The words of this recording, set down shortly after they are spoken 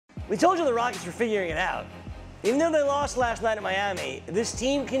We told you the Rockets were figuring it out. Even though they lost last night at Miami, this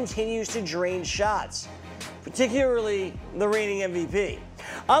team continues to drain shots, particularly the reigning MVP.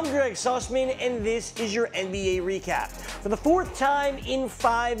 I'm Greg Sussman, and this is your NBA recap. For the fourth time in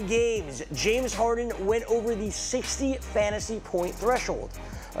 5 games, James Harden went over the 60 fantasy point threshold.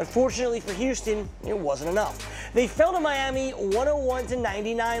 Unfortunately for Houston, it wasn't enough. They fell to Miami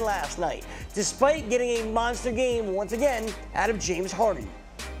 101-99 last night, despite getting a monster game once again out of James Harden.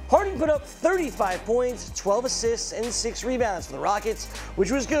 Harden put up 35 points, 12 assists, and 6 rebounds for the Rockets, which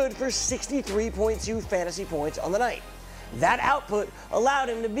was good for 63.2 fantasy points on the night. That output allowed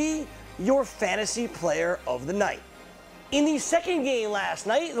him to be your fantasy player of the night. In the second game last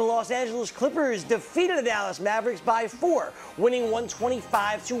night, the Los Angeles Clippers defeated the Dallas Mavericks by 4, winning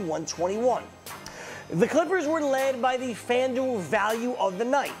 125-121. The Clippers were led by the FanDuel value of the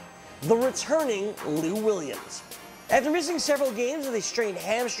night, the returning Lou Williams. After missing several games with a strained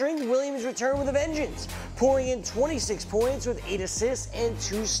hamstring, Williams returned with a vengeance, pouring in 26 points with 8 assists and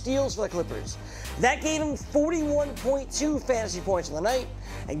 2 steals for the Clippers. That gave him 41.2 fantasy points on the night,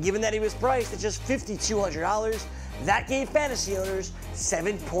 and given that he was priced at just $5,200, that gave fantasy owners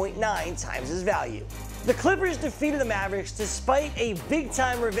 7.9 times his value. The Clippers defeated the Mavericks despite a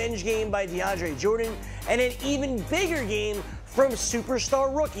big-time revenge game by DeAndre Jordan and an even bigger game from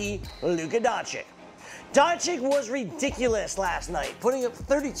superstar rookie Luka Doncic. Doncic was ridiculous last night, putting up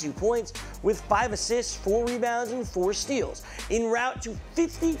 32 points with 5 assists, 4 rebounds, and 4 steals, en route to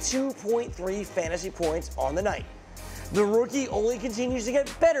 52.3 fantasy points on the night. The rookie only continues to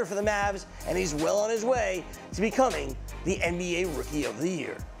get better for the Mavs, and he's well on his way to becoming the NBA Rookie of the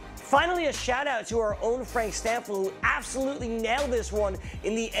Year. Finally, a shout out to our own Frank Stampfl, who absolutely nailed this one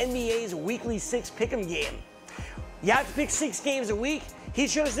in the NBA's Weekly 6 Pick'em game. You have to pick 6 games a week. He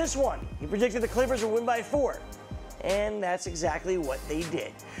chose this one. He predicted the Clippers would win by 4. And that's exactly what they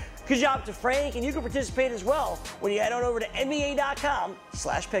did. Good job to Frank, and you can participate as well when you head on over to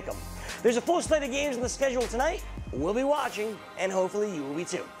NBA.com/pick'em. There's a full slate of games on the schedule tonight. We'll be watching, and hopefully you will be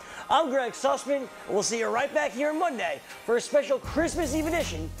too. I'm Greg Sussman, and we'll see you right back here on Monday for a special Christmas Eve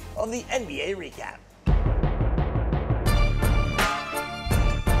edition of the NBA Recap.